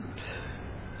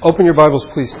Open your Bibles,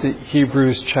 please, to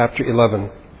Hebrews chapter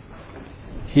 11.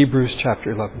 Hebrews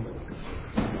chapter 11.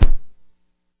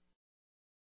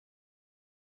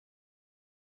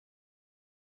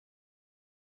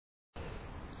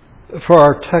 For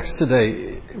our text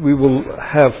today, we will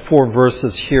have 4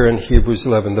 verses here in Hebrews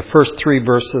 11. The first 3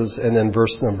 verses and then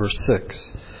verse number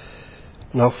 6.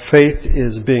 Now, faith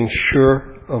is being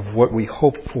sure of what we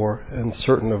hope for and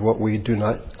certain of what we do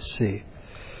not see.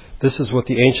 This is what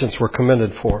the ancients were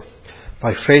commended for.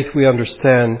 By faith we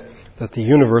understand that the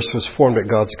universe was formed at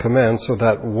God's command, so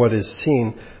that what is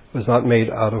seen was not made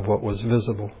out of what was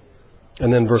visible.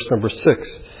 And then verse number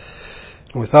 6.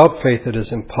 Without faith it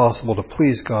is impossible to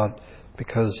please God,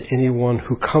 because anyone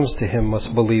who comes to Him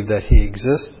must believe that He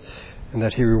exists and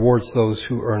that He rewards those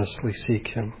who earnestly seek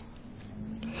Him.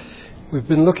 We've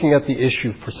been looking at the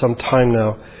issue for some time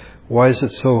now. Why is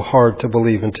it so hard to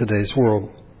believe in today's world?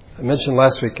 I mentioned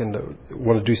last week, and I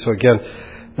want to do so again,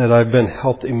 that I've been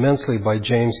helped immensely by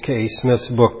James K. Smith's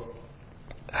book,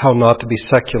 How Not to Be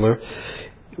Secular.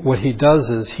 What he does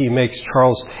is he makes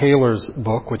Charles Taylor's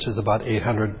book, which is about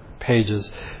 800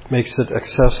 pages, makes it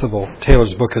accessible.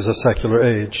 Taylor's book is A Secular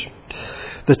Age.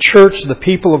 The church, the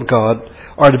people of God,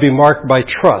 are to be marked by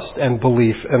trust and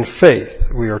belief and faith.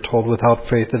 We are told without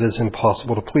faith it is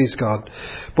impossible to please God.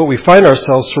 But we find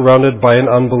ourselves surrounded by an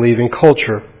unbelieving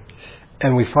culture.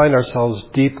 And we find ourselves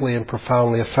deeply and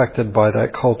profoundly affected by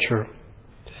that culture.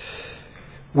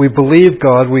 We believe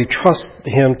God, we trust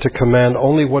Him to command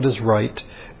only what is right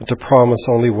and to promise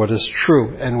only what is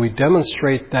true. And we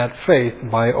demonstrate that faith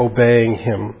by obeying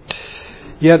Him.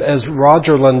 Yet, as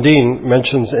Roger Lundeen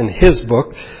mentions in his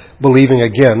book, Believing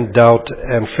Again, Doubt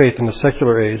and Faith in the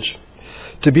Secular Age,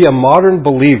 to be a modern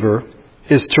believer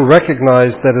is to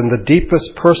recognize that in the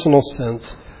deepest personal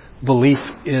sense, belief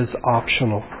is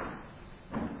optional.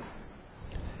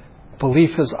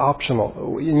 Belief is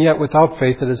optional, and yet without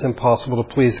faith it is impossible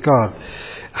to please God.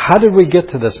 How did we get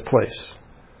to this place?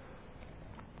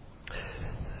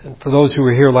 And for those who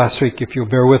were here last week, if you'll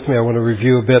bear with me, I want to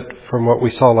review a bit from what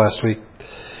we saw last week.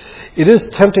 It is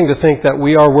tempting to think that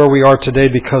we are where we are today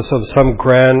because of some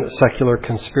grand secular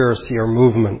conspiracy or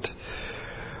movement,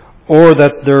 or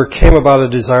that there came about a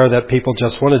desire that people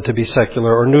just wanted to be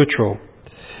secular or neutral.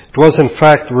 It was, in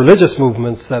fact, religious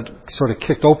movements that sort of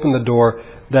kicked open the door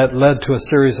that led to a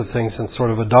series of things in sort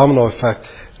of a domino effect,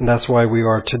 and that's why we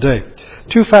are today.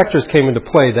 2 factors came into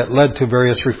play that led to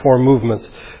various reform movements.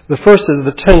 The first is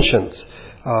the tensions,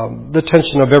 the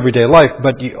tension of everyday life,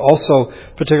 but also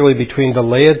particularly between the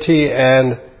laity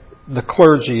and the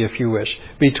clergy, if you wish,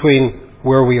 between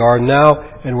where we are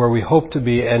now and where we hope to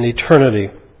be in eternity.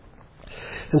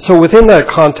 And so within that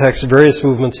context, various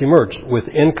movements emerged.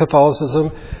 Within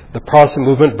Catholicism, the Protestant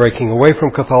movement breaking away from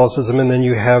Catholicism, and then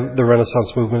you have the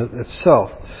Renaissance movement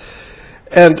itself.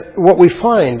 And what we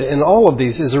find in all of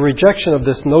these is a rejection of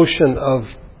this notion of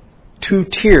 2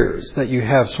 tiers, that you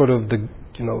have sort of the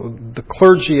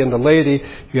clergy and the laity,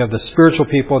 you have the spiritual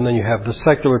people, and then you have the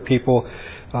secular people.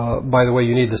 By the way,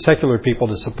 you need the secular people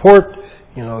to support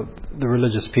the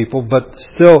religious people, but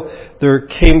still there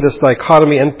came this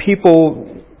dichotomy, and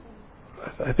people,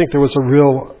 I think there was a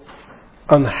real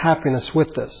unhappiness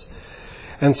with this.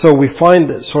 And so we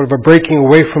find sort of a breaking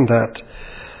away from that.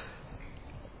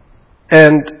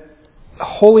 And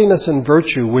holiness and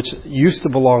virtue, which used to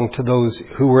belong to those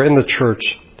who were in the church,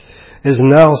 is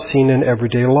now seen in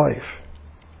everyday life.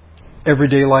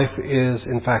 Everyday life is,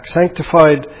 in fact,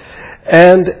 sanctified,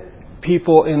 and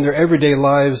people in their everyday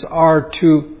lives are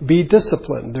to be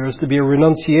disciplined. There is to be a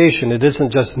renunciation. It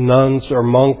isn't just nuns or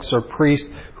monks or priests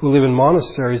who live in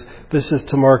monasteries. This is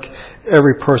to mark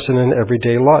every person in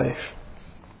everyday life.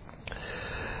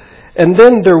 And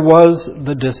then there was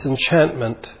the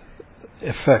disenchantment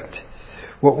effect.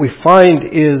 What we find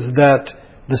is that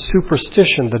the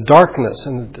superstition, the darkness,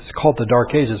 and it's called the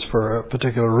Dark Ages for a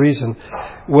particular reason,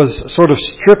 was sort of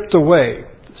stripped away.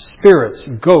 Spirits,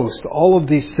 ghosts, all of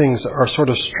these things are sort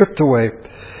of stripped away.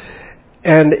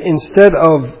 And instead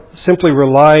of simply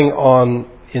relying on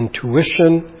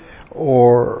intuition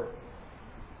or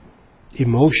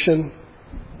emotion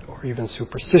or even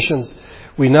superstitions,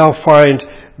 we now find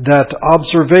that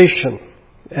observation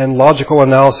and logical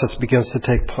analysis begins to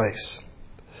take place.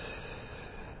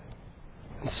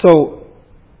 So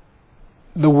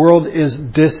the world is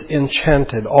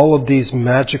disenchanted. All of these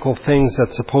magical things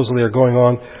that supposedly are going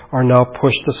on are now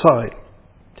pushed aside.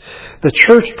 The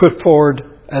church put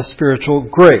forward as spiritual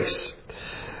grace.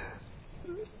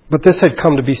 But this had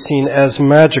come to be seen as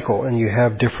magical, and you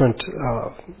have different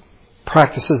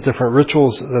practices, different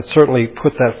rituals that certainly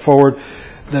put that forward.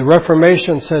 The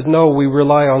Reformation said, no, we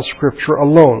rely on Scripture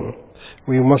alone.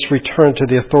 We must return to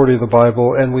the authority of the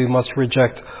Bible, and we must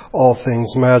reject all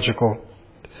things magical.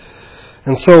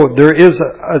 And so there is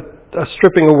a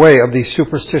stripping away of these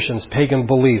superstitions, pagan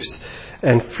beliefs,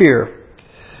 and fear.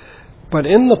 But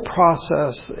in the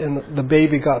process, the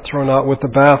baby got thrown out with the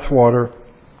bathwater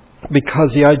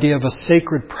because the idea of a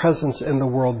sacred presence in the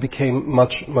world became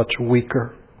much, much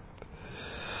weaker.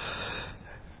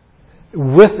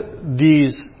 With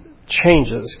these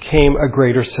changes came a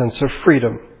greater sense of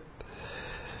freedom.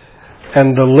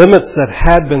 And the limits that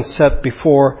had been set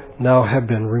before now have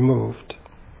been removed.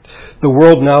 The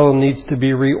world now needs to be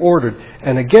reordered.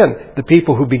 And again, the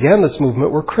people who began this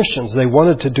movement were Christians. They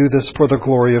wanted to do this for the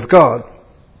glory of God.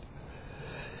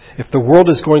 If the world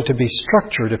is going to be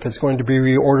structured, if it's going to be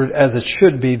reordered as it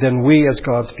should be, then we as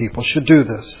God's people should do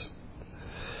this.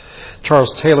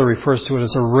 Charles Taylor refers to it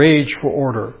as a rage for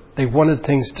order. They wanted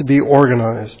things to be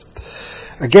organized.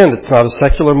 Again, it's not a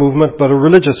secular movement, but a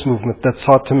religious movement that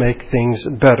sought to make things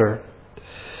better.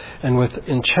 And with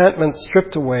enchantment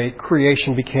stripped away,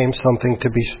 creation became something to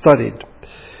be studied.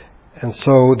 And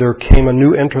so there came a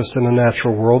new interest in the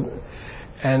natural world.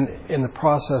 And in the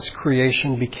process,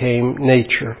 creation became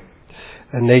nature.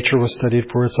 And nature was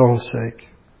studied for its own sake.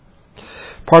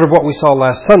 Part of what we saw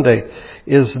last Sunday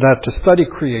is that to study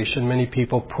creation, many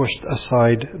people pushed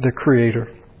aside the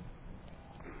Creator.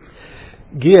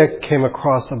 Gia came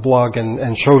across a blog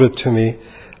and showed it to me,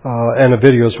 and a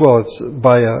video as well. It's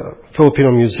by a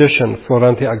Filipino musician,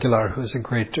 Florante Aguilar, who's a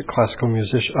great classical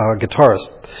guitarist.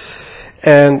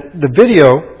 And the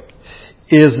video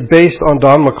is based on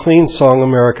Don McLean's song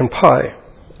American Pie.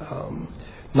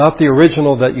 Not the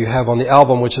original that you have on the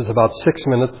album, which is about 6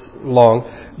 minutes long.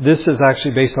 This is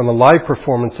actually based on the live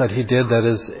performance that he did that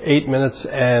is 8 minutes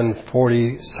and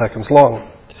 40 seconds long.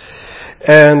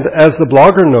 And as the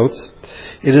blogger notes,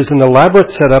 it is an elaborate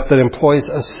setup that employs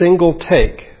a single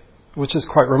take, which is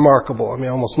quite remarkable. I mean,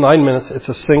 almost 9 minutes, it's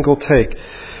a single take,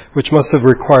 which must have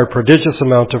required prodigious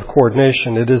amount of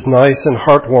coordination. It is nice and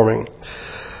heartwarming.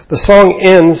 The song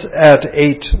ends at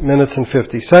 8 minutes and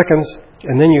 50 seconds,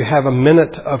 and then you have a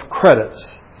minute of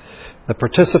credits. The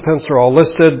participants are all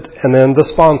listed, and then the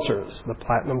sponsors, the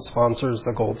platinum sponsors,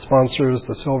 the gold sponsors,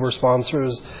 the silver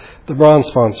sponsors, the bronze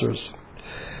sponsors.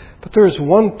 But there is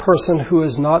one person who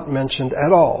is not mentioned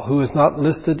at all, who is not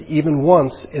listed even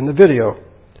once in the video,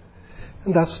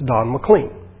 and that's Don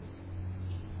McLean.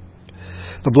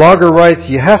 The blogger writes,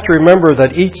 "You have to remember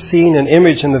that each scene and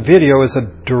image in the video is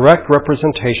a direct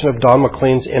representation of Don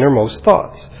McLean's innermost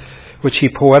thoughts, which he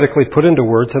poetically put into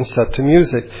words and set to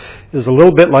music. It is a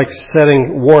little bit like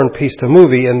setting War and Peace to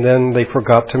movie, and then they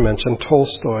forgot to mention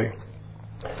Tolstoy."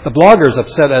 The blogger is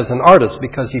upset as an artist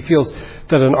because he feels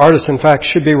that an artist, in fact,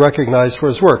 should be recognized for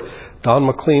his work. Don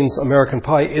McLean's American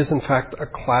Pie is, in fact,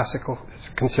 it's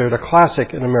considered a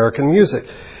classic in American music.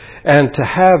 And to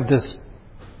have this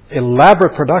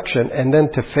elaborate production and then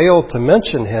to fail to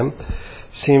mention him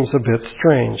seems a bit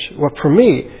strange. Well, for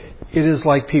me, it is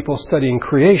like people studying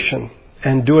creation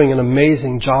and doing an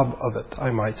amazing job of it,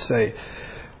 I might say,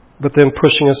 but then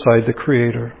pushing aside the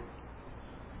Creator.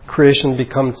 Creation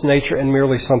becomes nature and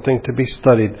merely something to be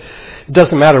studied. It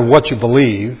doesn't matter what you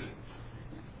believe.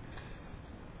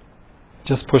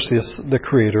 Just push the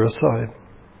Creator aside.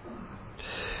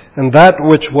 And that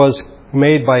which was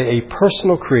made by a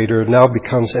personal Creator now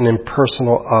becomes an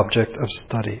impersonal object of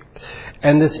study.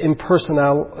 And this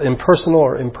impersonal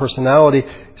or impersonality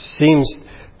seems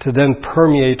to then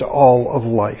permeate all of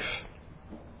life.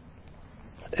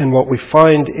 And what we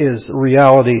find is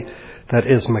reality that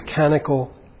is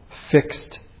mechanical,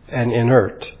 fixed, and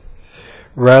inert,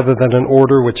 rather than an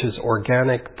order which is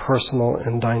organic, personal,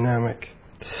 and dynamic.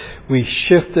 We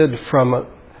shifted from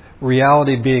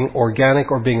reality being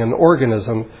organic or being an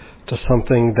organism to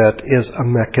something that is a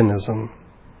mechanism.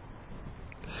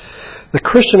 The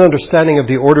Christian understanding of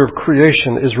the order of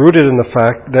creation is rooted in the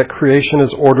fact that creation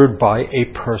is ordered by a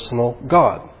personal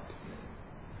God.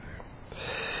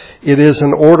 It is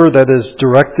an order that is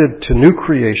directed to new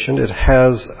creation. It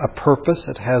has a purpose.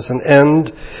 It has an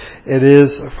end. It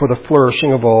is for the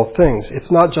flourishing of all things. It's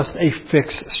not just a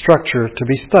fixed structure to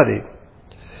be studied.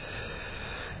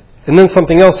 And then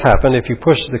something else happened. If you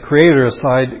push the Creator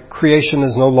aside, creation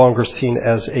is no longer seen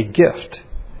as a gift,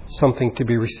 something to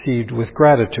be received with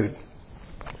gratitude.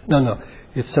 No.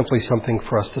 It's simply something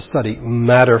for us to study,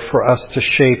 matter for us to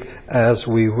shape as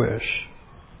we wish.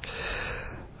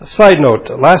 A side note,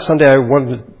 last Sunday I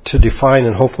wanted to define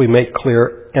and hopefully make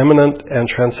clear eminent and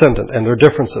transcendent and their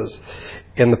differences.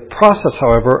 In the process,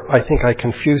 however, I think I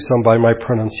confused some by my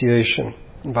pronunciation.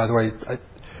 And by the way,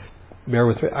 bear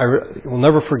with me, I will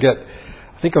never forget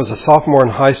I think I was a sophomore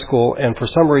in high school, and for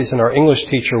some reason our English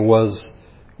teacher was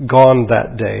gone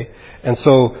that day. And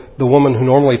so the woman who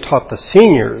normally taught the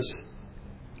seniors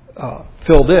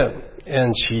filled in.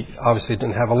 And she obviously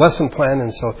didn't have a lesson plan,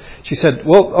 and so she said,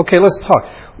 well, okay, let's talk.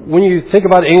 When you think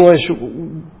about English,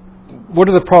 what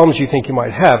are the problems you think you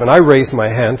might have? And I raised my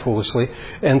hand foolishly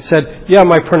and said, yeah,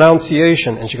 my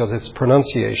pronunciation. And she goes, it's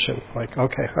pronunciation. Like,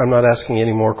 okay, I'm not asking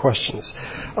any more questions.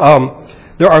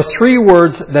 There are 3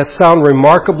 words that sound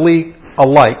remarkably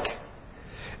alike,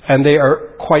 and they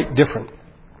are quite different.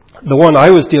 The one I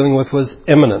was dealing with was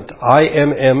imminent,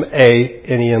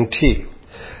 I-M-M-A-N-E-N-T.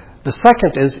 The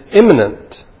second is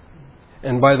imminent.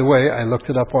 And by the way, I looked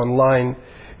it up online.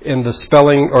 In the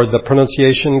spelling or the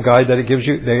pronunciation guide that it gives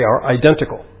you, they are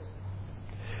identical.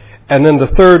 And then the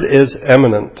third is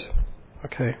eminent.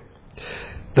 Okay.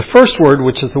 The first word,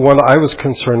 which is the one I was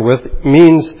concerned with,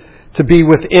 means to be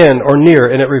within or near,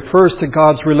 and it refers to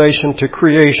God's relation to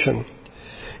creation.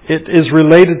 It is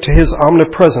related to His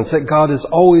omnipresence, that God is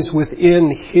always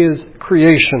within His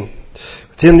creation,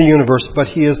 within the universe, but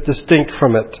He is distinct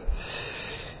from it.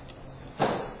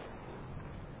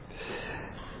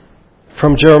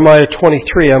 From Jeremiah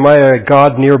 23, am I a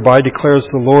God nearby, declares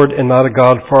the Lord, and not a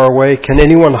God far away? Can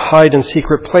anyone hide in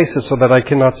secret places so that I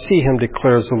cannot see Him,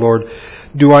 declares the Lord?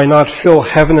 Do I not fill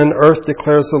heaven and earth,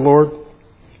 declares the Lord?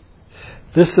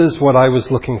 This is what I was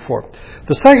looking for.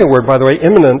 The second word, by the way,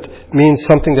 imminent, means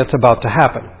something that's about to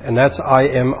happen. And that's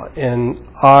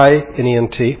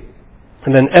I-M-N-I-N-E-N-T.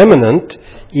 And then eminent,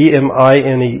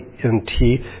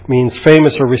 E-M-I-N-E-N-T, means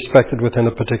famous or respected within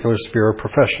a particular sphere or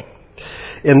profession.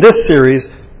 In this series,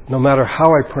 no matter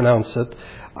how I pronounce it,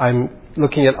 I'm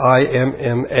looking at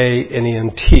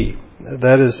I-M-M-A-N-E-N-T.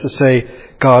 That is to say,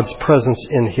 God's presence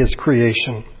in His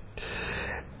creation.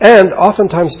 And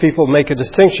oftentimes people make a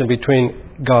distinction between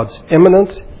God's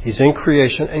immanence, He's in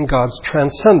creation, and God's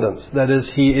transcendence. That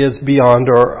is, He is beyond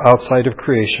or outside of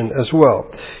creation as well.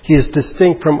 He is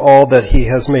distinct from all that He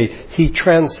has made. He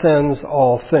transcends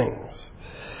all things.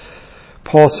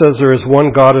 Paul says there is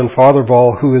one God and Father of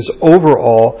all, who is over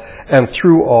all and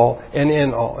through all and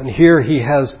in all. And here he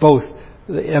has both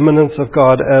the immanence of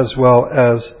God as well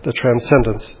as the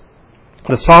transcendence.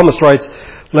 The psalmist writes,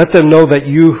 let them know that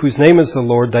you, whose name is the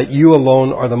Lord, that you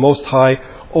alone are the Most High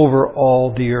over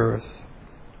all the earth.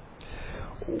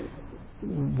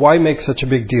 Why make such a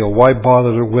big deal? Why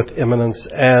bother with immanence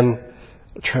and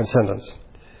transcendence?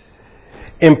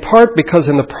 In part because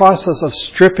in the process of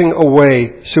stripping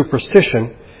away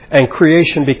superstition and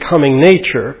creation becoming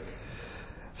nature,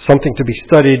 something to be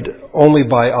studied only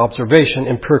by observation,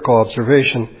 empirical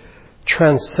observation,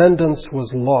 transcendence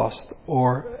was lost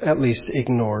or at least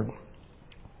ignored.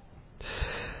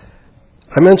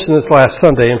 I mentioned this last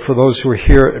Sunday, and for those who were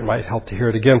here, it might help to hear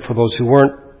it again. For those who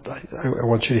weren't, I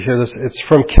want you to hear this. It's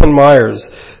from Ken Myers,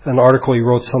 an article he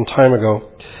wrote some time ago.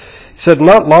 He said,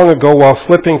 not long ago, while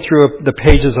flipping through the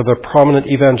pages of a prominent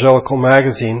evangelical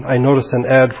magazine, I noticed an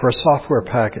ad for a software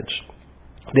package.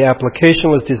 The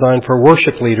application was designed for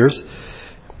worship leaders,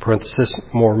 parenthesis,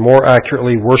 more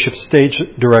accurately, worship stage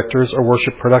directors or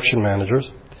worship production managers.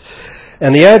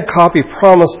 And the ad copy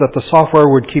promised that the software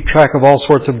would keep track of all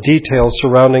sorts of details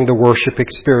surrounding the worship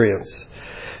experience.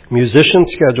 Musician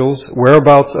schedules,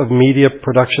 whereabouts of media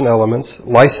production elements,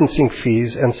 licensing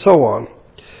fees, and so on.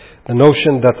 The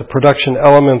notion that the production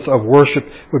elements of worship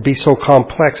would be so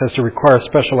complex as to require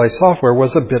specialized software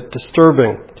was a bit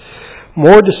disturbing.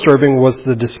 More disturbing was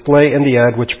the display in the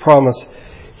ad which promised,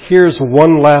 here's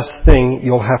one last thing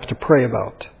you'll have to pray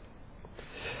about.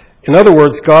 In other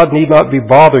words, God need not be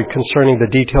bothered concerning the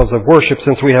details of worship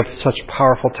since we have such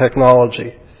powerful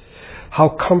technology. How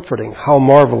comforting, how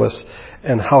marvelous,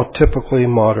 and how typically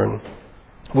modern.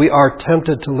 We are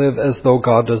tempted to live as though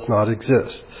God does not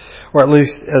exist, or at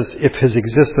least as if His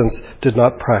existence did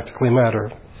not practically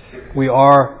matter. We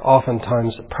are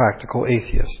oftentimes practical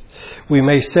atheists. We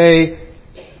may say,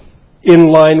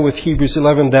 in line with Hebrews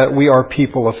 11, that we are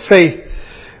people of faith,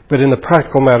 but in the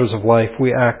practical matters of life,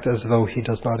 we act as though He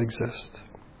does not exist.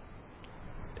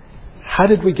 How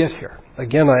did we get here?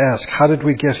 Again, I ask, how did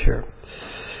we get here?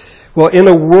 Well, in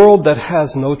a world that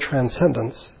has no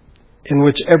transcendence, in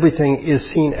which everything is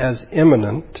seen as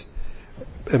immanent,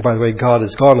 and by the way, God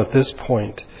is gone at this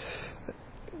point,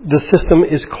 the system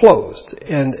is closed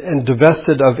and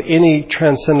divested of any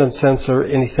transcendent sense or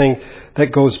anything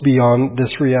that goes beyond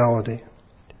this reality.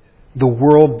 The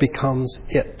world becomes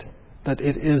it. That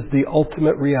it is the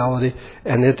ultimate reality,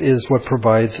 and it is what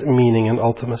provides meaning and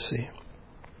ultimacy.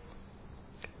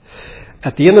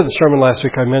 At the end of the sermon last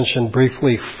week, I mentioned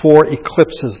briefly 4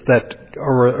 eclipses that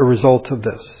are a result of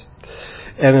this,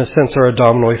 and in a sense are a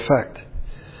domino effect.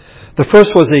 The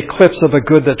first was the eclipse of a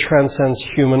good that transcends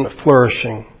human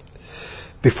flourishing.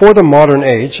 Before the modern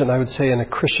age, and I would say in a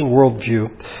Christian worldview,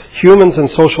 humans and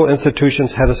social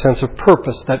institutions had a sense of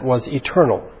purpose that was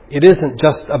eternal. It isn't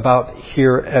just about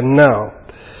here and now.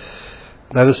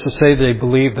 That is to say, they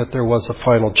believed that there was a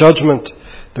final judgment,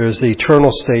 there is the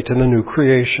eternal state and the new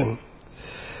creation.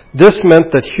 This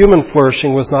meant that human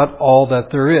flourishing was not all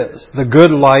that there is. The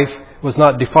good life was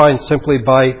not defined simply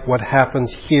by what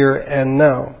happens here and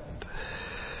now.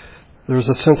 There was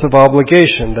a sense of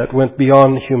obligation that went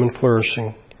beyond human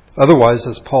flourishing. Otherwise,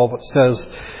 as Paul says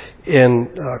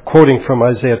in quoting from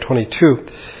Isaiah 22,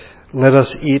 let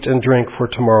us eat and drink, for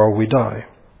tomorrow we die.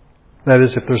 That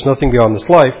is, if there's nothing beyond this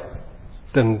life,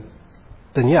 then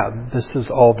this is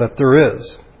all that there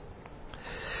is.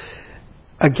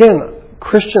 Again,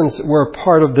 Christians were a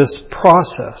part of this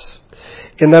process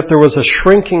in that there was a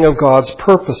shrinking of God's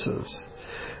purposes.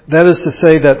 That is to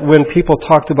say that when people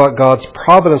talked about God's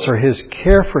providence or His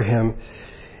care for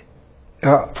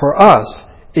for us,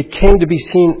 it came to be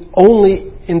seen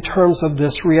only in terms of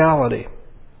this reality.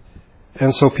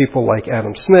 And so people like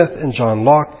Adam Smith and John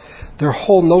Locke, their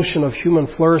whole notion of human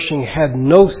flourishing had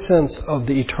no sense of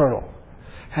the eternal,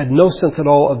 had no sense at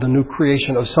all of the new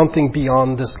creation, of something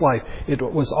beyond this life. It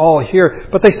was all here,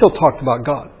 but they still talked about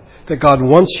God. That God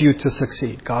wants you to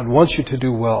succeed. God wants you to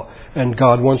do well. And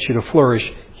God wants you to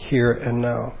flourish here and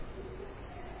now.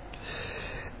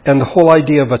 And the whole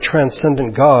idea of a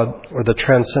transcendent God, or the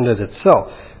transcendent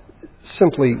itself,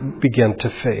 simply began to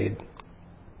fade.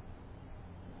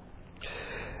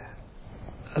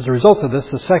 As a result of this,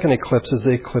 the second eclipse is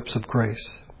the eclipse of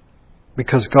grace.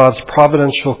 Because God's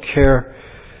providential care,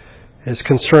 His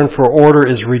concern for order,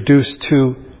 is reduced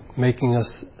to making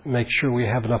us make sure we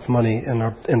have enough money in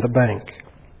the bank.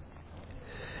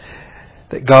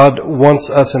 That God wants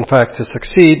us, in fact, to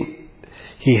succeed.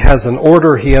 He has an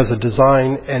order, He has a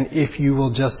design, and if you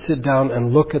will just sit down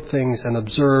and look at things and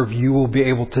observe, you will be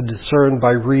able to discern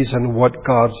by reason what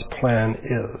God's plan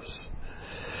is.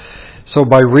 So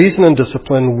by reason and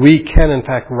discipline, we can, in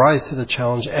fact, rise to the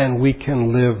challenge and we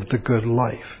can live the good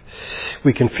life.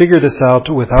 We can figure this out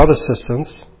without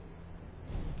assistance,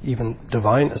 even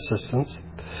divine assistance.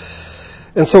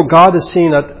 And so God is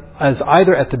seen as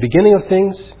either at the beginning of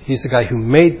things, He's the guy who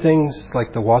made things,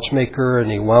 like the watchmaker,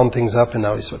 and He wound things up and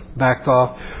now He's sort of backed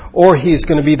off. Or He's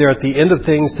going to be there at the end of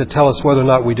things to tell us whether or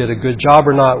not we did a good job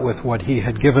or not with what He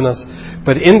had given us.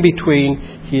 But in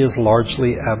between, He is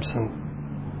largely absent.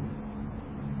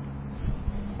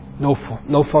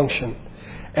 No function.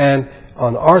 And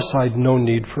on our side, no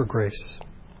need for grace.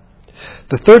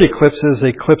 The third eclipse is the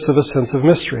eclipse of a sense of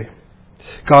mystery.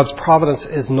 God's providence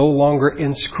is no longer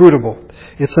inscrutable.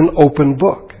 It's an open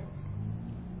book.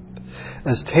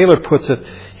 As Taylor puts it,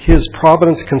 His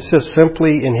providence consists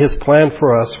simply in His plan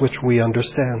for us, which we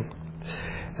understand.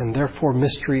 And therefore,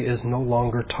 mystery is no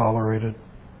longer tolerated.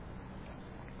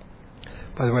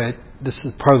 By the way, this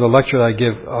is part of the lecture that I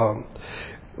give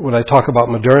when I talk about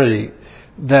modernity,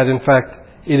 that in fact,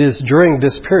 it is during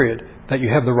this period that you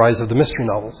have the rise of the mystery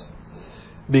novels.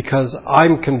 Because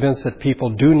I'm convinced that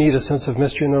people do need a sense of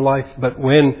mystery in their life, but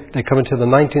when they come into the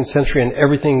 19th century and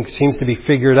everything seems to be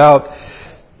figured out,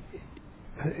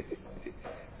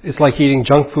 it's like eating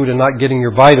junk food and not getting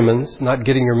your vitamins, not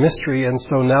getting your mystery, and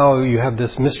so now you have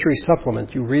this mystery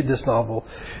supplement. You read this novel,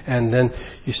 and then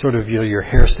you sort of, your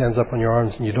hair stands up on your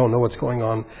arms and you don't know what's going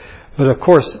on. But of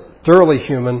course, thoroughly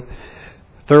human,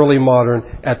 thoroughly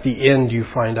modern, at the end you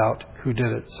find out who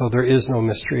did it. So there is no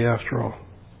mystery after all.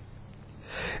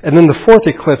 And then the fourth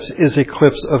eclipse is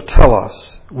eclipse of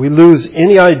telos. We lose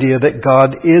any idea that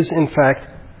God is, in fact,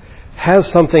 has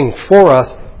something for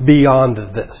us beyond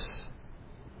this.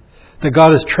 That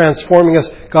God is transforming us.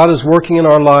 God is working in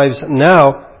our lives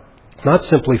now, not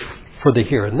simply for the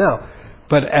here and now,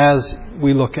 but as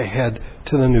we look ahead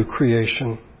to the new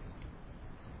creation.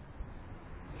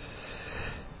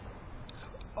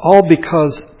 All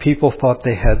because people thought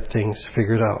they had things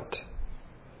figured out.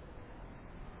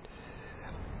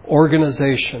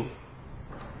 Organization,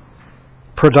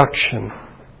 production,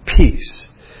 peace.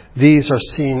 These are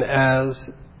seen as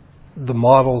the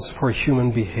models for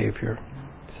human behavior.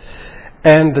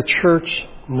 And the church,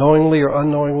 knowingly or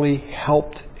unknowingly,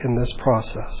 helped in this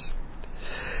process.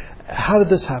 How did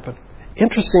this happen?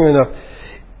 Interestingly enough,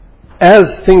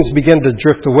 as things began to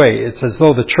drift away, it's as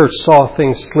though the church saw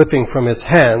things slipping from its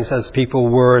hands as people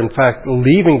were, in fact,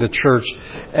 leaving the church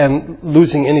and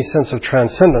losing any sense of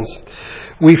transcendence.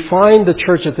 We find the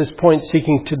church at this point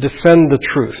seeking to defend the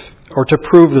truth or to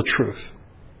prove the truth.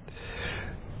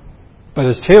 But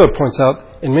as Taylor points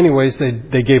out, in many ways,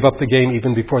 they gave up the game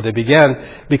even before they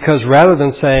began, because rather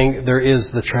than saying there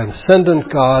is the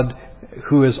transcendent God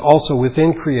who is also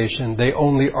within creation, they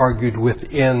only argued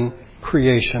within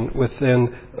creation,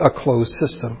 within a closed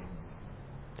system.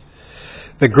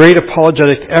 The great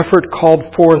apologetic effort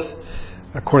called forth,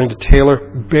 according to Taylor,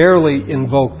 barely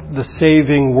invoked the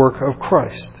saving work of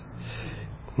Christ,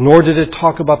 nor did it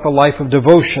talk about the life of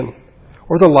devotion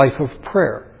or the life of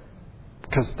prayer,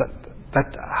 because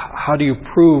how do you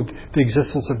prove the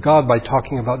existence of God by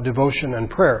talking about devotion and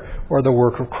prayer or the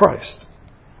work of Christ?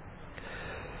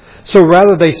 So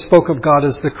rather they spoke of God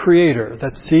as the Creator,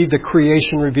 that the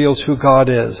creation reveals who God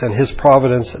is, and His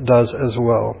providence does as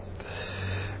well.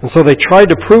 And so they tried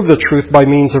to prove the truth by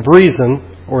means of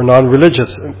reason, or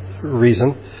non-religious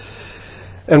reason,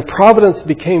 and providence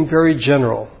became very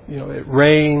general. It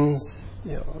rains,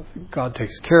 God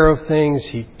takes care of things,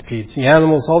 He feeds the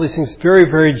animals, all these things, very,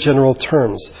 very general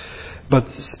terms.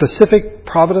 But specific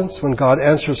providence, when God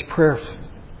answers prayer,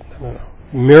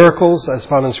 miracles as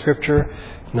found in Scripture,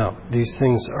 no, these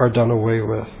things are done away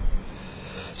with.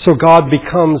 So God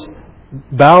becomes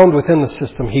bound within the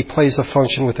system. He plays a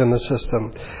function within the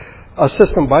system. A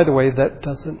system, by the way, that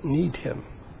doesn't need Him,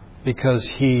 because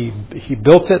He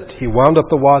built it, He wound up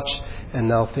the watch, and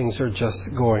now things are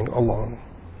just going along.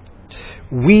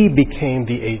 We became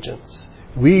the agents.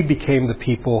 We became the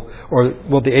people,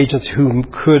 the agents who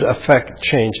could affect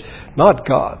change. Not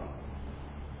God,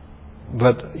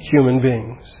 but human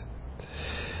beings.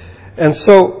 And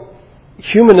so,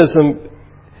 humanism,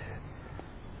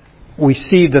 we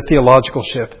see the theological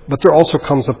shift, but there also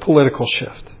comes a political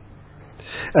shift.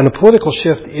 And the political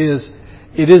shift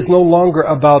it is no longer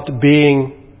about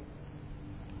being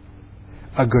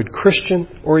a good Christian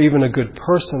or even a good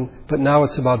person, but now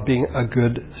it's about being a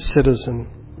good citizen.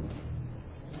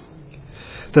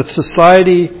 That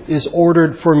society is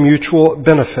ordered for mutual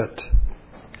benefit.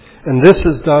 And this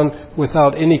is done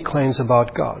without any claims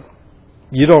about God.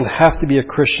 You don't have to be a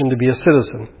Christian to be a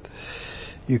citizen.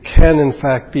 You can, in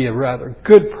fact, be a rather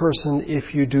good person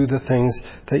if you do the things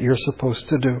that you're supposed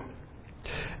to do.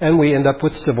 And we end up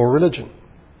with civil religion.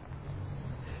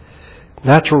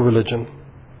 Natural religion.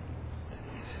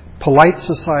 Polite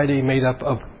society made up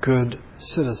of good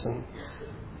citizens.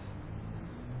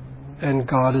 And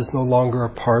God is no longer a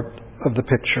part of the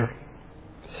picture.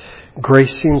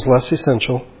 Grace seems less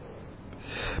essential.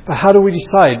 But how do we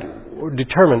decide or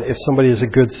determine if somebody is a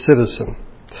good citizen?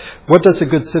 What does a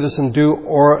good citizen do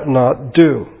or not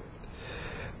do?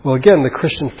 Well, again, the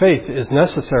Christian faith is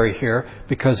necessary here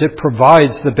because it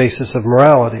provides the basis of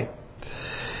morality.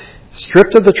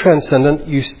 Stripped of the transcendent,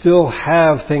 you still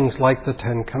have things like the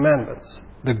Ten Commandments,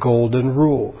 the Golden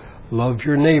Rule, love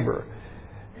your neighbor.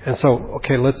 And so,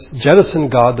 let's jettison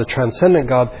God, the transcendent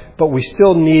God, but we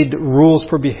still need rules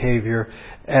for behavior,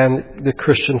 and the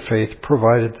Christian faith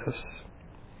provided this.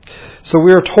 So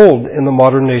we are told in the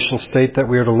modern nation state that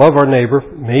we are to love our neighbor,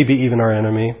 maybe even our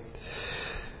enemy,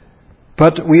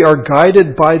 but we are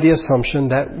guided by the assumption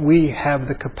that we have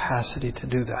the capacity to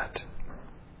do that.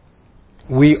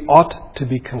 We ought to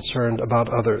be concerned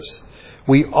about others.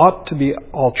 We ought to be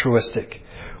altruistic.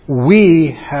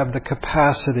 We have the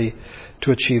capacity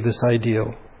to achieve this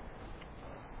ideal.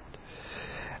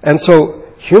 And so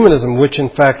humanism, which in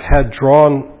fact had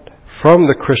drawn from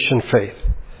the Christian faith,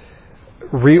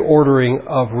 reordering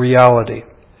of reality,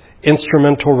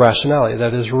 instrumental rationality,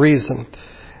 that is reason,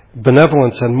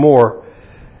 benevolence and more,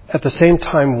 at the same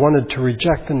time wanted to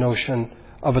reject the notion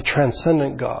of a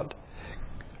transcendent God,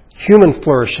 human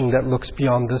flourishing that looks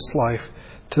beyond this life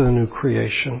to the new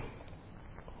creation.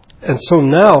 And so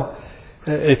now,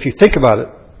 if you think about it,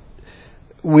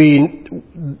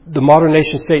 the modern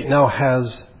nation state now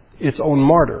has its own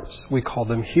martyrs. We call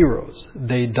them heroes.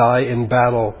 They die in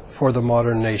battle for the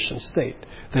modern nation state.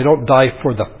 They don't die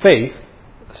for the faith,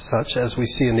 such as we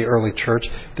see in the early church.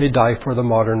 They die for the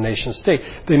modern nation state.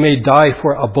 They may die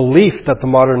for a belief that the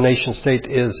modern nation state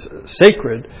is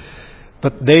sacred,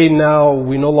 but we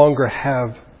no longer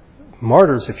have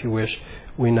martyrs, if you wish.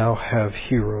 We now have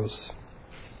heroes.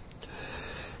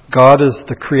 God is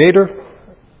the creator.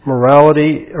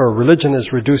 Morality or religion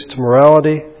is reduced to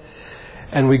morality,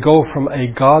 and we go from a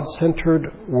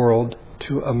God-centered world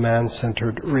to a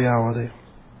man-centered reality.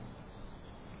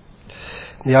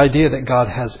 The idea that God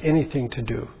has anything to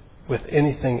do with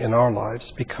anything in our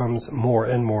lives becomes more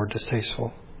and more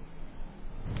distasteful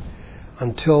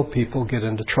until people get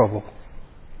into trouble.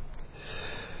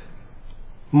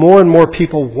 More and more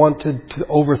people wanted to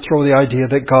overthrow the idea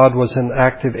that God was an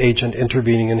active agent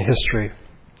intervening in history,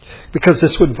 because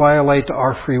this would violate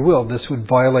our free will. This would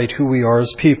violate who we are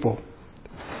as people.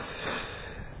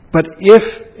 But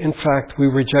if, in fact, we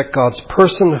reject God's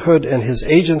personhood and His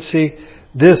agency,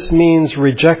 this means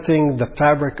rejecting the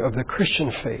fabric of the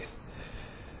Christian faith.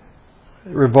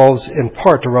 It revolves in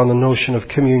part around the notion of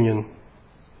communion.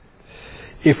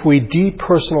 If we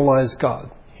depersonalize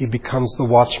God, He becomes the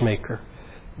watchmaker.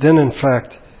 Then, in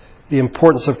fact, the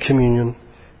importance of communion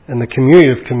and the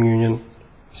community of communion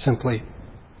simply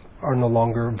are no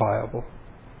longer viable.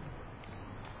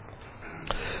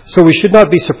 So we should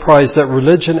not be surprised that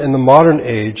religion in the modern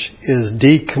age is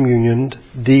decommunioned,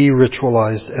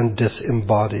 de-ritualized, and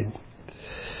disembodied.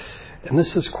 And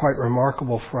this is quite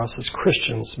remarkable for us as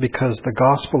Christians, because the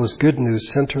gospel as good news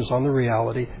centers on the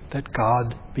reality that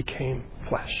God became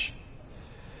flesh.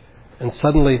 And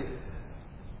suddenly,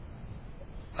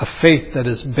 a faith that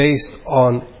is based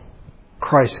on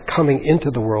Christ coming into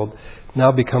the world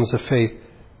now becomes a faith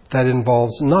that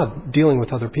involves not dealing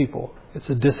with other people. It's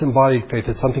a disembodied faith.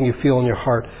 It's something you feel in your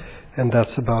heart, and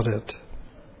that's about it.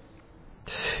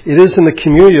 It is in the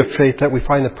community of faith that we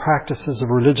find the practices of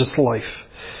religious life,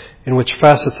 in which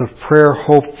facets of prayer,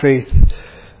 faith,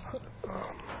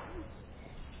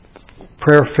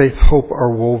 hope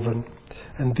are woven.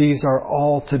 And these are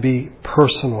all to be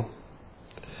personal.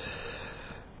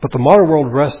 But the modern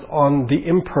world rests on the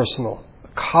impersonal,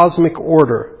 cosmic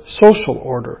order, social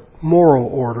order, moral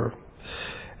order.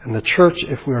 And the church,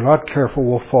 if we are not careful,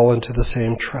 will fall into the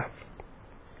same trap.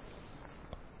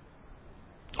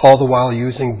 All the while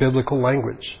using biblical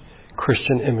language,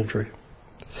 Christian imagery.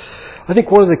 I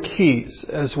think one of the keys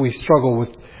as we struggle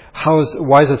with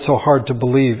why is it so hard to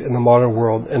believe in the modern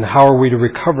world and how are we to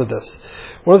recover this?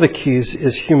 One of the keys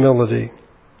is humility.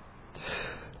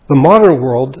 The modern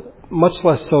world, much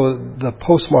less so the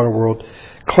postmodern world,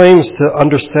 claims to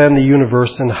understand the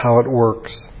universe and how it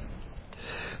works.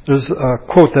 There's a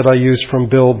quote that I used from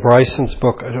Bill Bryson's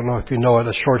book, I don't know if you know it,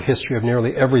 A Short History of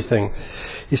Nearly Everything.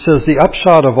 He says, the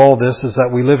upshot of all this is that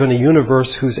we live in a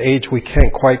universe whose age we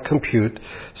can't quite compute,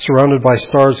 surrounded by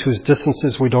stars whose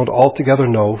distances we don't altogether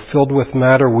know, filled with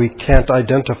matter we can't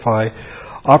identify,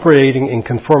 operating in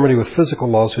conformity with physical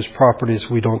laws whose properties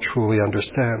we don't truly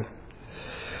understand.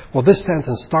 Well, this stands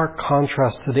in stark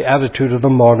contrast to the attitude of the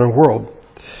modern world,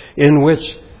 in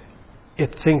which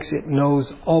it thinks it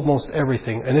knows almost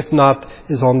everything, and if not,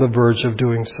 is on the verge of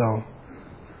doing so.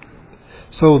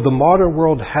 So the modern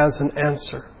world has an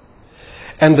answer.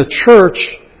 And the church,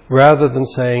 rather than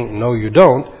saying, no, you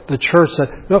don't, the church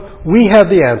said, no, we have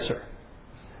the answer.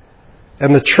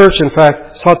 And the church, in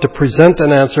fact, sought to present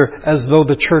an answer as though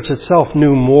the church itself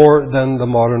knew more than the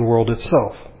modern world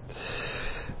itself.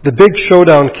 The big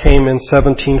showdown came in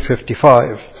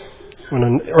 1755. When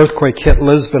an earthquake hit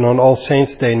Lisbon on All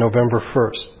Saints' Day, November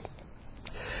 1st.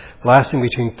 Lasting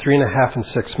between 3.5 and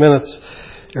 6 minutes,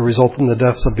 it resulted in the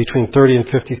deaths of between 30 and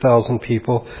 50,000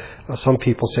 people. Some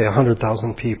people say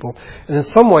 100,000 people. And in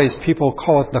some ways, people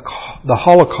call it the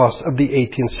Holocaust of the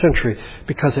 18th century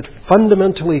because it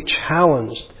fundamentally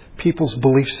challenged people's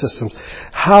belief systems.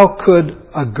 How could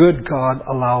a good God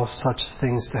allow such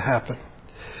things to happen?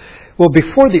 Well,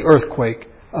 before the earthquake,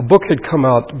 a book had come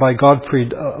out by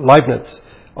Gottfried Leibniz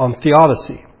on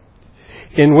theodicy,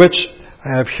 in which,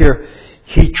 I have here,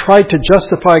 he tried to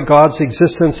justify God's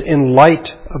existence in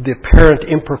light of the apparent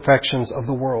imperfections of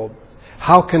the world.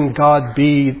 How can God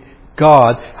be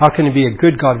God? How can He be a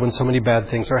good God when so many bad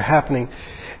things are happening?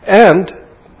 And,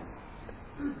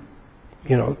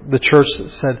 the church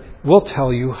said, we'll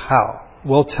tell you how.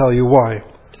 We'll tell you why.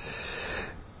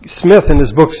 Smith in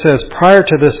his book says, prior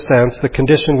to this stance, the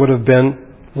condition would have been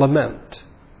lament.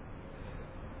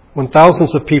 When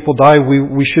thousands of people die,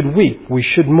 we should weep, we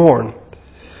should mourn.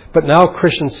 But now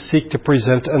Christians seek to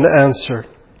present an answer.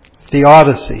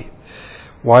 Theodicy,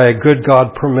 why a good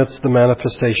God permits the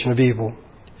manifestation of evil.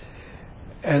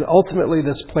 And ultimately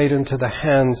this played into the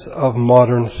hands of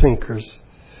modern thinkers.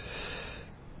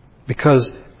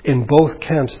 Because in both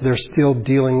camps they're still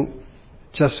dealing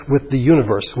just with the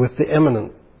universe, with the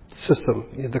immanent system,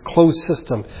 the closed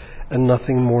system, and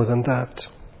nothing more than that.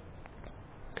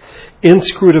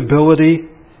 Inscrutability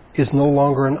is no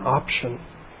longer an option.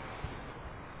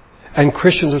 And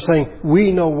Christians are saying,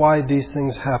 we know why these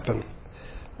things happen.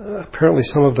 Apparently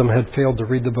some of them had failed to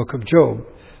read the book of Job.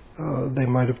 They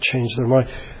might have changed their mind.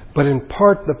 But in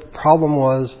part, the problem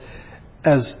was,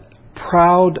 as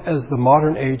proud as the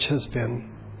modern age has been,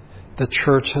 the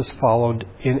church has followed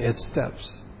in its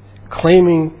steps,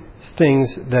 claiming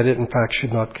things that it in fact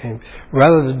should not claim.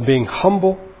 Rather than being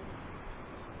humble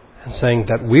and saying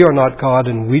that we are not God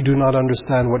and we do not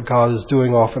understand what God is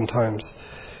doing oftentimes,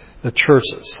 the church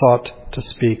sought to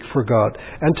speak for God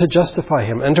and to justify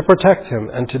Him and to protect Him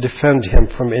and to defend Him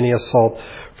from any assault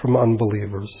from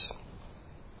unbelievers.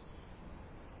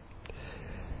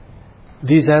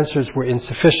 These answers were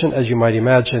insufficient, as you might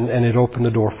imagine, and it opened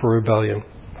the door for rebellion.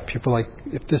 People like,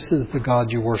 if this is the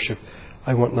God you worship,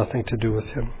 I want nothing to do with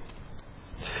him.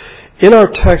 In our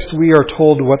text, we are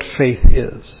told what faith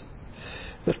is.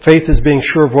 That faith is being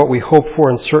sure of what we hope for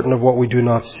and certain of what we do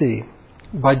not see.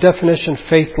 By definition,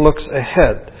 faith looks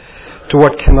ahead to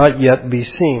what cannot yet be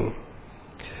seen.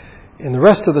 In the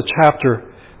rest of the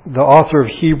chapter, the author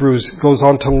of Hebrews goes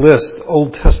on to list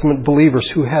Old Testament believers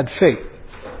who had faith.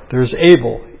 There's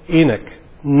Abel, Enoch,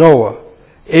 Noah,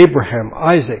 Abraham,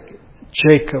 Isaac,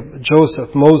 Jacob,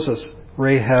 Joseph, Moses,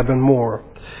 Rahab, and more.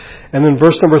 And in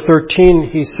verse number 13,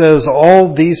 he says,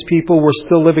 all these people were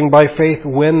still living by faith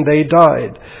when they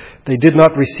died. They did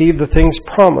not receive the things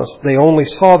promised. They only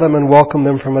saw them and welcomed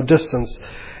them from a distance.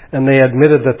 And they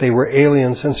admitted that they were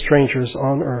aliens and strangers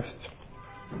on earth.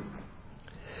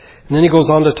 And then he goes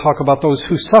on to talk about those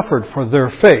who suffered for their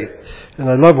faith. And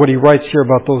I love what he writes here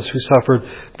about those who suffered.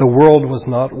 The world was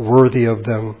not worthy of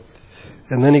them.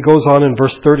 And then he goes on in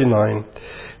verse 39.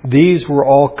 These were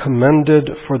all commended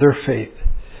for their faith,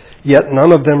 yet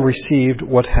none of them received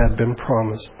what had been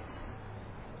promised.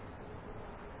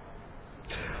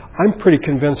 I'm pretty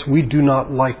convinced we do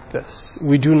not like this.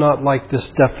 We do not like this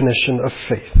definition of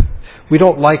faith. We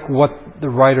don't like what the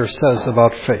writer says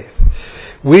about faith.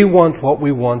 We want what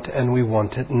we want, and we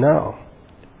want it now.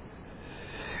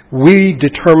 We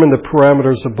determine the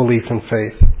parameters of belief and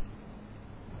faith.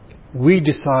 We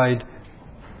decide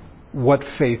what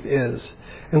faith is.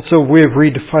 And so we have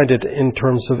redefined it in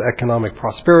terms of economic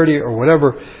prosperity or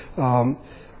whatever,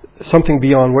 something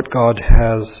beyond what God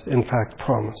has in fact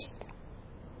promised.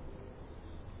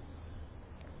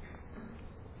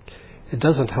 It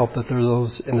doesn't help that there are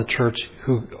those in the church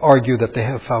who argue that they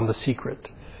have found the secret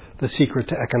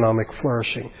to economic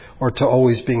flourishing or to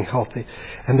always being healthy.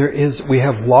 And we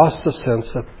have lost the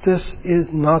sense that this is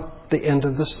not the end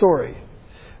of the story.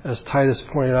 As Titus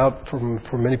pointed out,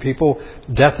 for many people,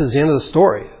 death is the end of the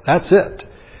story. That's it.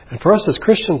 And for us as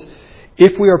Christians,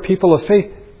 if we are people of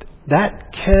faith,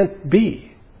 that can't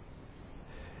be.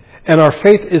 And our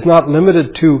faith is not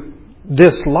limited to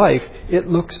this life. It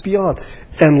looks beyond.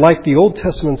 And like the Old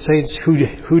Testament saints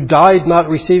who died not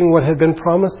receiving what had been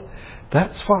promised,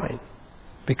 that's fine.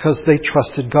 Because they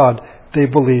trusted God. They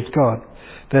believed God.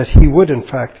 That He would in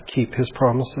fact keep His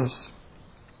promises.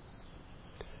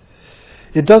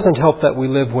 It doesn't help that we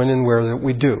live when and where that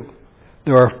we do.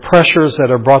 There are pressures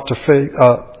that are brought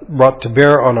to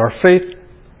bear on our faith.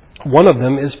 One of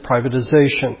them is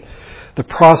privatization. The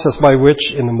process by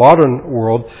which in the modern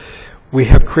world we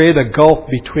have created a gulf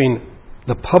between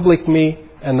the public me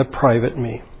and the private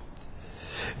me.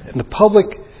 And the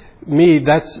public me,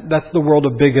 that's the world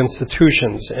of big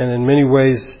institutions. And in many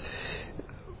ways,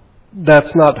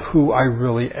 that's not who I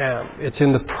really am. It's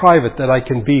in the private that I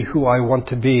can be who I want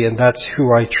to be, and that's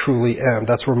who I truly am.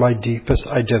 That's where my deepest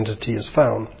identity is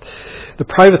found. The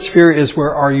private sphere is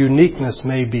where our uniqueness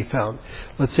may be found.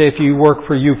 Let's say if you work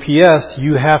for UPS,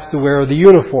 you have to wear the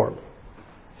uniform.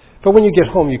 But when you get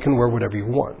home, you can wear whatever you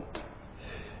want.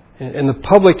 In the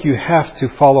public, you have to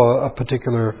follow a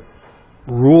particular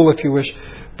rule, if you wish.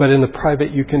 But in the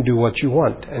private, you can do what you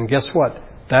want. And guess what?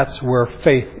 That's where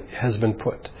faith has been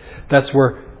put. That's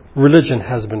where religion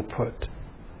has been put.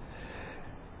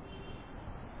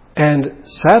 And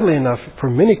sadly enough, for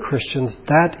many Christians,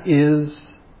 that is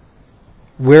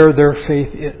where their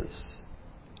faith is.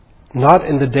 Not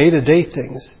in the day-to-day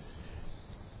things,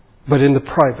 but in the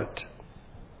private.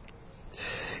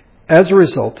 As a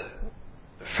result,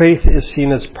 faith is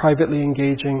seen as privately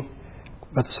engaging,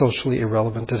 but socially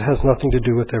irrelevant. It has nothing to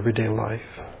do with everyday life.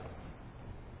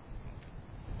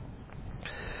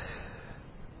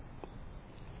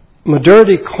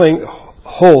 Modernity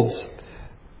holds,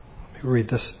 let me read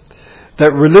this,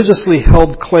 that religiously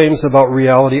held claims about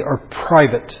reality are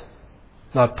private,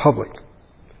 not public.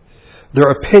 They're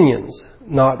opinions,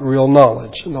 not real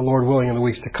knowledge. And the Lord willing, in the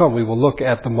weeks to come, we will look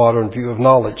at the modern view of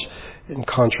knowledge in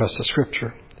contrast to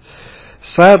Scripture.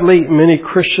 Sadly, many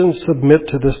Christians submit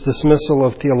to this dismissal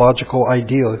of theological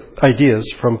ideas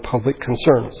from public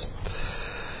concerns.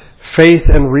 Faith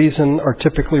and reason are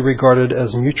typically regarded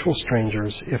as mutual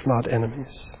strangers, if not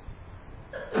enemies.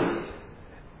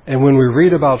 And when we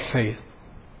read about faith,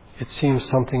 it seems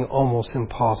something almost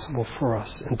impossible for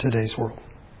us in today's world.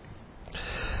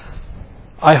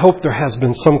 I hope there has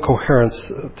been some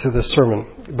coherence to this sermon,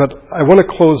 but I want to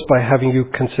close by having you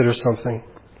consider something.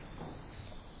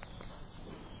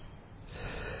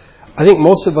 I think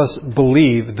most of us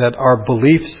believe that our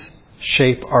beliefs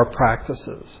shape our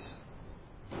practices.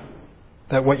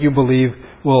 That what you believe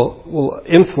will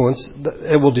influence,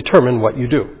 it will determine what you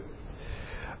do.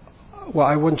 Well,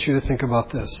 I want you to think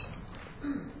about this.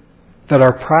 that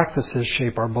our practices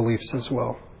shape our beliefs as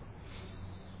well.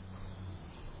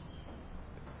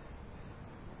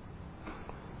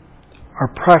 Our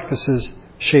practices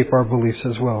shape our beliefs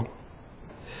as well.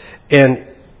 And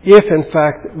if, in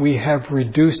fact, we have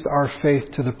reduced our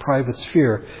faith to the private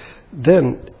sphere,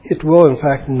 then it will, in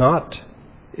fact, not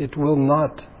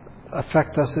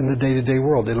affect us in the day-to-day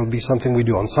world. It'll be something we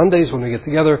do on Sundays when we get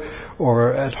together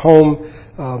or at home,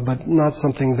 but not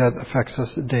something that affects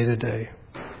us day to day.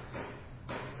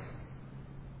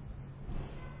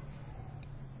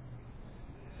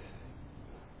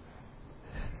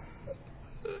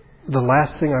 The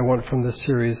last thing I want from this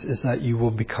series is that you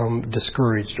will become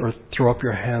discouraged or throw up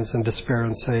your hands in despair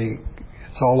and say,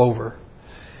 it's all over.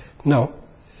 No.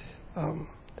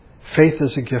 Faith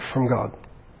is a gift from God.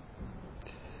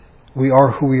 We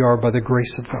are who we are by the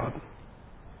grace of God.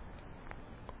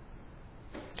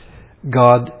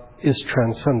 God is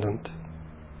transcendent.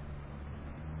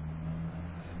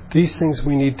 These things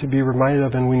we need to be reminded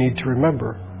of and we need to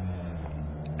remember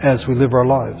as we live our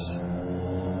lives.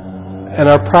 And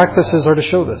our practices are to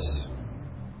show this.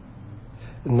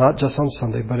 Not just on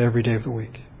Sunday, but every day of the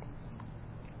week.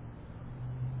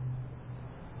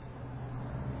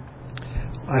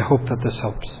 I hope that this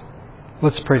helps.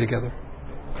 Let's pray together.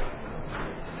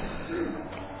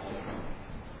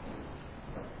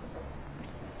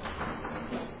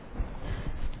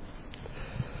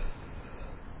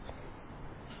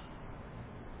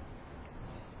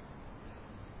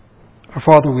 Our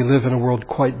Father, we live in a world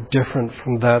quite different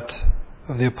from that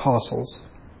of the apostles,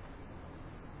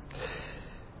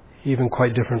 even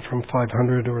quite different from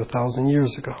 500 or 1,000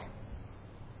 years ago.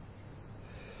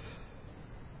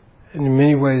 And in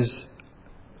many ways,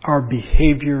 our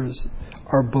behaviors,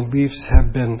 our beliefs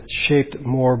have been shaped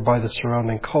more by the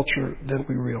surrounding culture than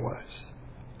we realize.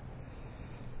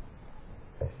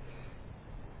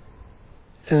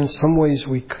 And in some ways,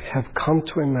 we have come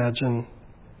to imagine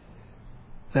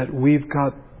that we've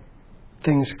got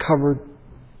things covered.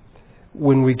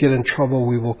 When we get in trouble,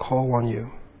 we will call on you.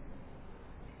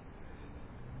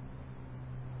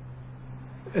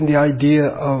 And the idea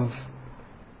of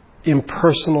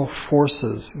impersonal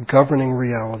forces governing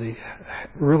reality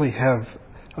really have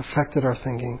affected our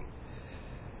thinking.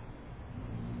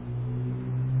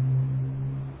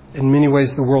 In many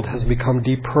ways, the world has become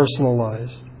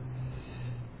depersonalized.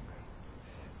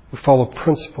 We follow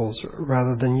principles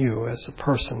rather than you as a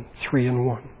person, three in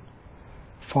one,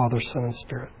 Father, Son, and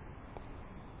Spirit.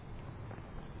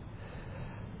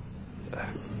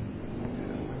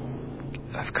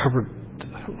 I've covered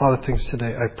a lot of things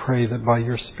today. I pray that by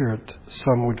your Spirit,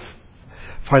 some would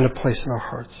find a place in our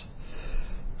hearts,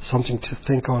 something to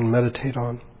think on, meditate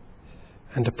on,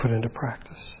 and to put into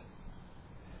practice.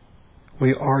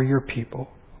 We are your people.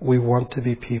 We want to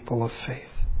be people of faith.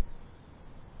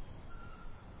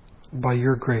 By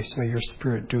your grace, may your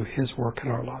Spirit do His work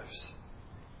in our lives.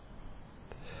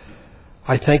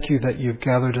 I thank you that you've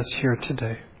gathered us here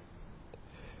today.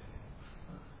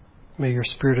 May your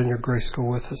Spirit and your grace go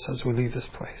with us as we leave this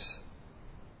place.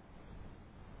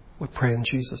 We pray in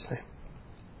Jesus' name.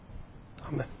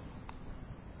 Amen.